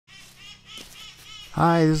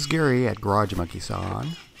Hi, this is Gary at Garage Monkey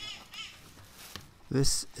Sawn.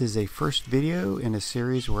 This is a first video in a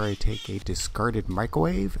series where I take a discarded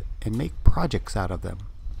microwave and make projects out of them.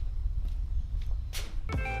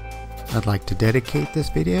 I'd like to dedicate this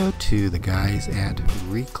video to the guys at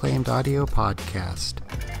Reclaimed Audio Podcast.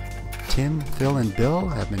 Tim, Phil, and Bill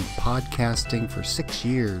have been podcasting for 6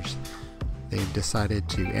 years. They've decided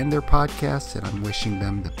to end their podcast, and I'm wishing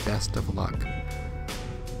them the best of luck.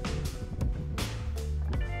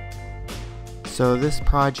 So this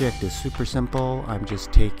project is super simple. I'm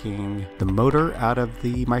just taking the motor out of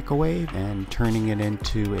the microwave and turning it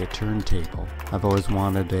into a turntable. I've always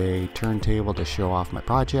wanted a turntable to show off my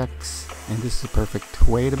projects, and this is a perfect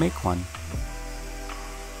way to make one.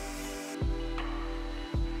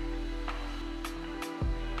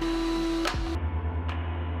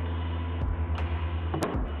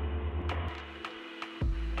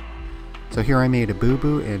 So here I made a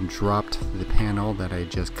boo-boo and dropped the panel that I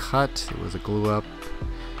just cut. It was a glue up,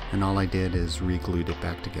 and all I did is re-glued it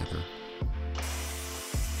back together.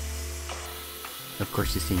 Of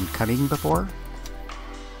course, you've seen cutting before,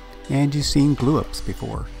 and you've seen glue ups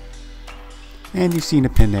before, and you've seen a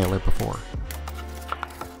pin nailer before.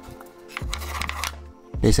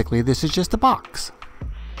 Basically, this is just a box.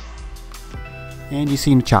 And you've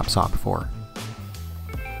seen a chop saw before.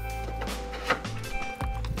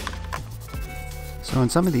 So in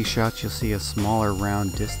some of these shots you'll see a smaller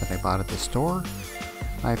round disc that I bought at the store.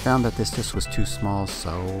 I found that this disc was too small,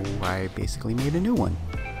 so I basically made a new one.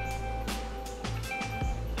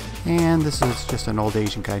 And this is just an old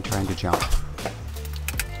Asian guy trying to jump.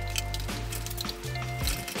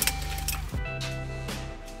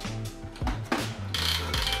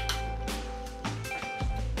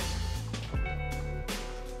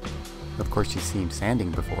 Of course, you've seen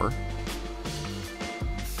sanding before.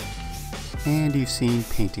 And you've seen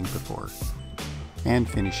painting before. And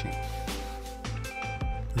finishing.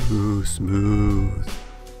 Ooh, smooth.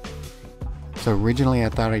 So originally I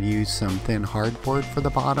thought I'd use some thin hardboard for the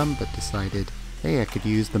bottom, but decided, hey, I could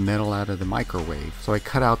use the metal out of the microwave. So I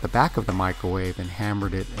cut out the back of the microwave and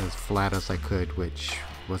hammered it as flat as I could, which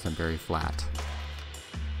wasn't very flat.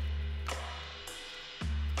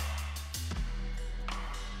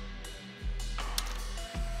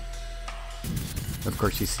 Of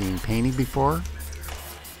course, you've seen painting before.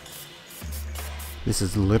 This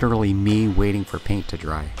is literally me waiting for paint to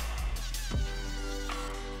dry.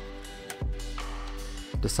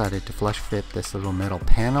 Decided to flush fit this little metal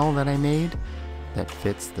panel that I made that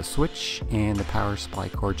fits the switch and the power supply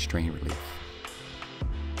cord strain relief.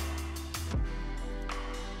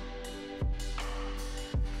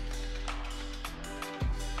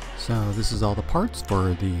 So this is all the parts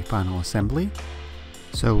for the final assembly.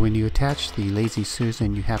 So when you attach the Lazy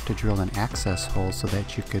Susan, you have to drill an access hole so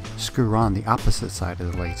that you could screw on the opposite side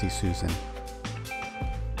of the Lazy Susan.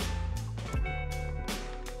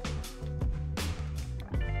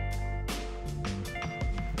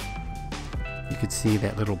 You can see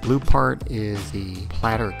that little blue part is the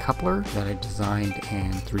platter coupler that I designed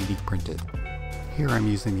and 3D printed. Here I'm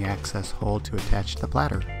using the access hole to attach the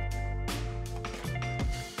platter.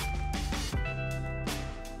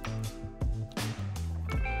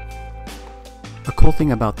 The cool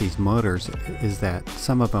thing about these motors is that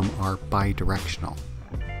some of them are bi-directional.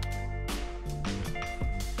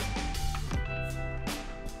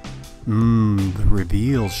 The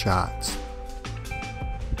reveal shots.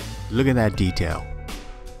 Look at that detail.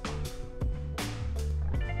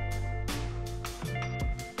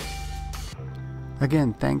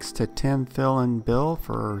 Again, thanks to Tim, Phil, and Bill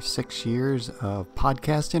for 6 years of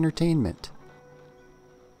podcast entertainment.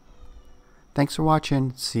 Thanks for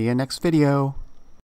watching. See you next video.